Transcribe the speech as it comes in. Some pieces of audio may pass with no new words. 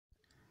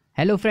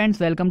Hello friends,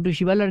 welcome to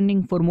Shiva Learning.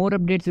 For more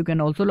updates, you can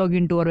also log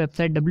into our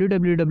website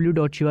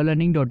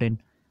www.shivalearning.in.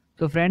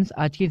 तो friends,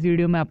 आज की इस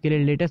video में आपके लिए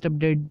लेटेस्ट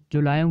अपडेट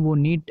जो लाया हूँ वो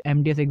नीट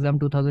MDS एग्ज़ाम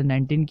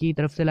 2019 की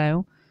तरफ से लाया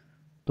हूँ।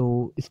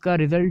 तो इसका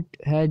रिज़ल्ट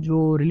है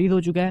जो रिलीज़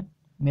हो चुका है।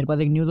 मेरे पास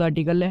एक न्यूज़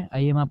आर्टिकल है,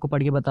 आइए मैं आपको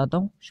पढ़ के बताता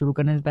हूँ। शुरू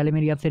करने से पहले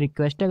मेरी आपसे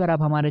रिक्वेस्ट है, अगर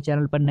आप हमारे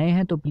चैनल पर नए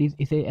हैं तो प्लीज़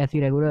इसे ऐसी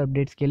रेगुलर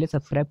अपडेट्स के लिए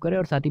सब्सक्राइब करें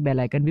और साथ ही बेल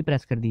आइकन भी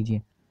प्रेस कर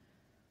दीजिए।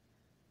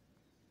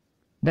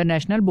 The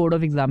National Board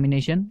of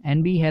Examination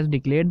 (NB) has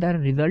declared the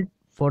result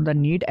for the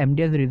NEET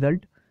MDS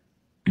result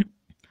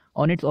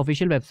on its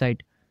official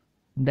website,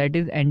 that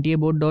is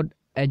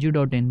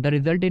ntaboard.edu.in. The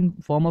result in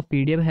form of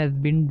PDF has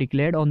been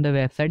declared on the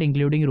website,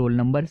 including roll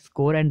number,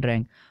 score and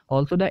rank.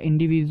 Also, the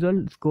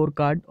individual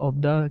scorecard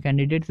of the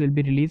candidates will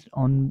be released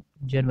on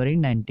January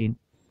 19.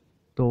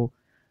 तो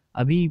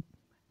अभी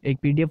एक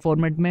PDF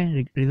format में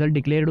result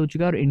declare हो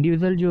चुका है और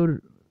individual जो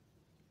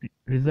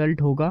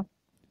result होगा,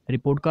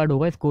 रिपोर्ट कार्ड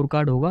होगा, स्कोर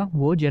कार्ड होगा,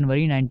 वो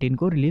जनवरी 19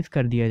 को रिलीज़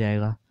कर दिया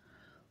जाएगा।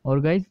 और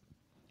गाइज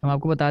हम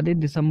आपको बता दें,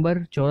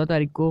 दिसंबर 14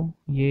 तारीख को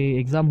ये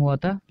एग्ज़ाम हुआ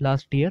था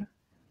लास्ट ईयर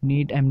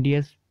नीट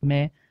MDS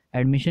में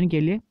एडमिशन के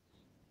लिए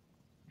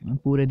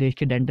पूरे देश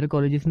के डेंटल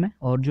कॉलेजेस में।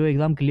 और जो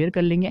एग्ज़ाम क्लियर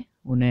कर लेंगे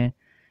उन्हें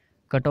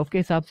कट ऑफ के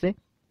हिसाब से,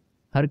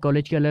 हर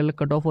कॉलेज की अलग अलग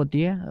कट ऑफ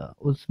होती है,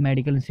 उस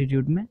मेडिकल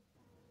इंस्टीट्यूट में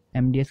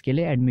MDS के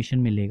लिए एडमिशन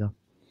मिलेगा।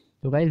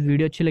 तो गाइज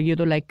वीडियो अच्छी लगी हो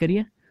तो लाइक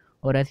करिए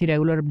और ऐसी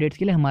रेगुलर अपडेट्स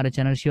के लिए हमारा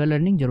चैनल शिवा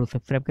लर्निंग जरूर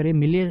सब्सक्राइब करिए।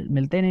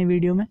 मिलते हैं नई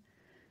वीडियो में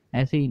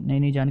ऐसी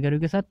नई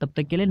जानकारियों के साथ। तब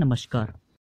तक के लिए नमस्कार।